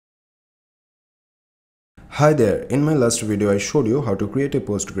Hi there, in my last video I showed you how to create a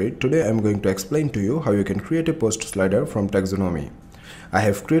post grid. Today I am going to explain to you how you can create a post slider from Taxonomy. I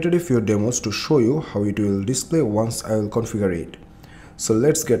have created a few demos to show you how it will display once I will configure it. So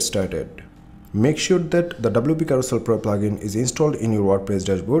let's get started. Make sure that the WP Carousel Pro plugin is installed in your WordPress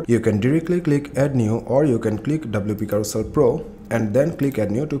dashboard. You can directly click Add New, or you can click WP Carousel Pro and then click Add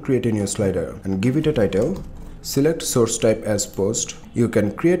New to create a new slider and give it a title. Select source type as post. You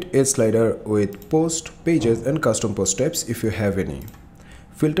can create a slider with post, pages and custom post types if you have any.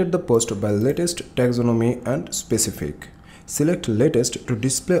 Filter the post by latest, taxonomy and specific. Select latest to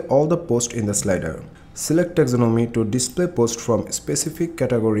display all the posts in the slider. Select taxonomy to display post from specific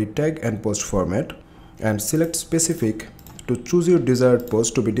category, tag and post format, and select specific to choose your desired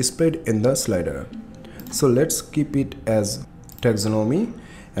post to be displayed in the slider. So let's keep it as taxonomy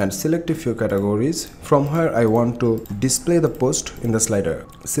and select a few categories from where I want to display the post in the slider.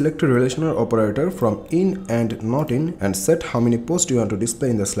 Select a relational operator from in and not in and set how many posts you want to display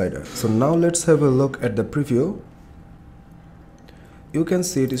in the slider. So now let's have a look at the preview. You can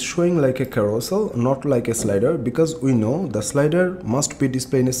see it is showing like a carousel, not like a slider, because we know the slider must be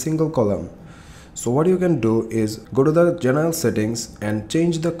displayed in a single column. So what you can do is go to the general settings and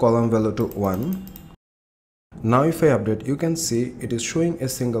change the column value to 1. Now if I update, you can see it is showing a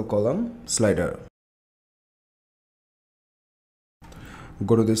single column slider.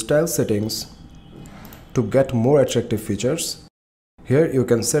 Go to the style settings to get more attractive features. Here you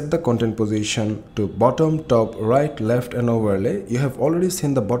can set the content position to bottom, top, right, left and overlay. You have already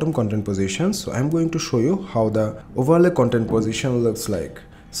seen the bottom content position, so I am going to show you how the overlay content position looks like.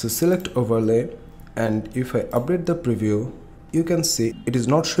 So select overlay, and if I update the preview, you can see it is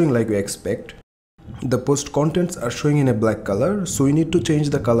not showing like we expect. The post contents are showing in a black color, so we need to change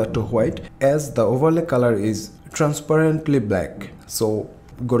the color to white as the overlay color is transparently black. So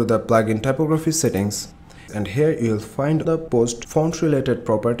go to the plugin typography settings, and here you will find the post font related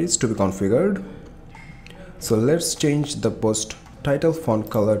properties to be configured. So let's change the post title font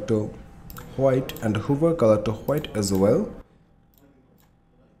color to white and hover color to white as well.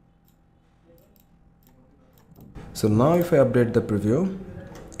 So now if I update the preview,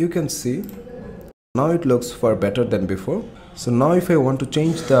 you can see now it looks far better than before. So now if I want to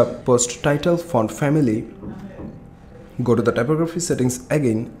change the post title font family, go to the typography settings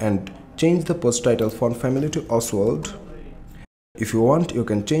again and change the post title font family to Oswald. If you want, you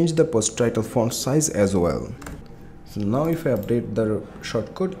can change the post title font size as well. So now if I update the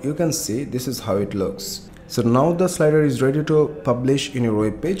shortcode, you can see this is how it looks. So now the slider is ready to publish in your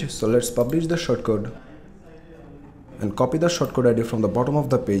web page. So let's publish the shortcode and copy the shortcode ID from the bottom of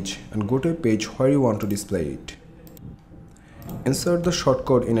the page and go to a page where you want to display it. Insert the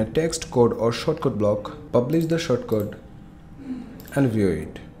shortcode in a text, code or shortcode block, publish the shortcode and view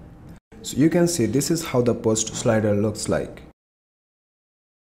it. So you can see this is how the post slider looks like.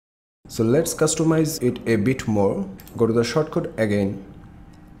 So let's customize it a bit more. Go to the shortcode again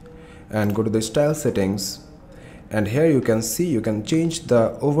and go to the style settings, and here you can see you can change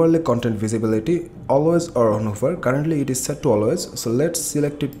the overlay content visibility always or on hover. Currently it is set to always, so let's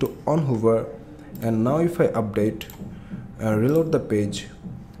select it to on hover, and now if I update and reload the page,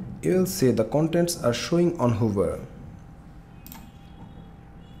 you will see the contents are showing on hover.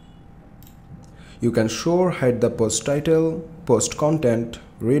 You can show or hide the post title, post content,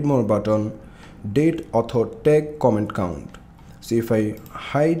 read more button, date, author, tag, comment count. So if I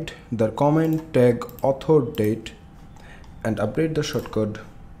hide the comment, tag, author, date and update the shortcode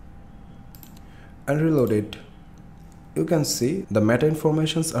and reload it, you can see the meta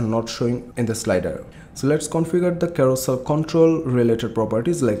informations are not showing in the slider. So let's configure the carousel control related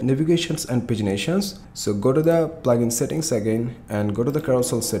properties like navigations and paginations. So go to the plugin settings again and go to the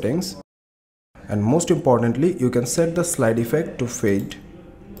carousel settings. And most importantly, you can set the slide effect to fade.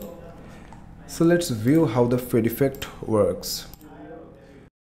 So let's view how the fade effect works.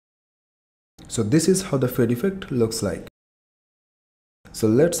 So this is how the fade effect looks like. So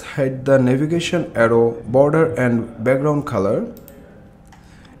let's hide the navigation arrow, border and background color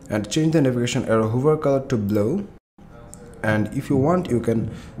and change the navigation arrow hover color to blue. And if you want, you can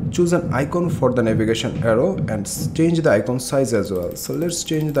choose an icon for the navigation arrow and change the icon size as well. So let's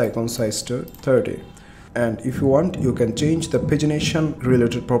change the icon size to 30. And if you want, you can change the pagination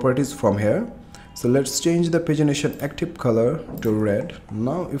related properties from here. So let's change the pagination active color to red.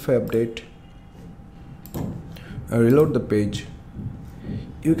 Now if I update and reload the page,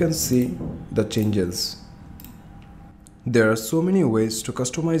 you can see the changes. There are so many ways to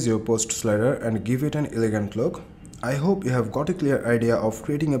customize your post slider and give it an elegant look. I hope you have got a clear idea of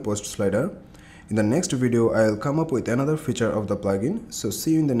creating a post slider. In the next video, I will come up with another feature of the plugin. So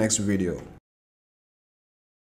see you in the next video.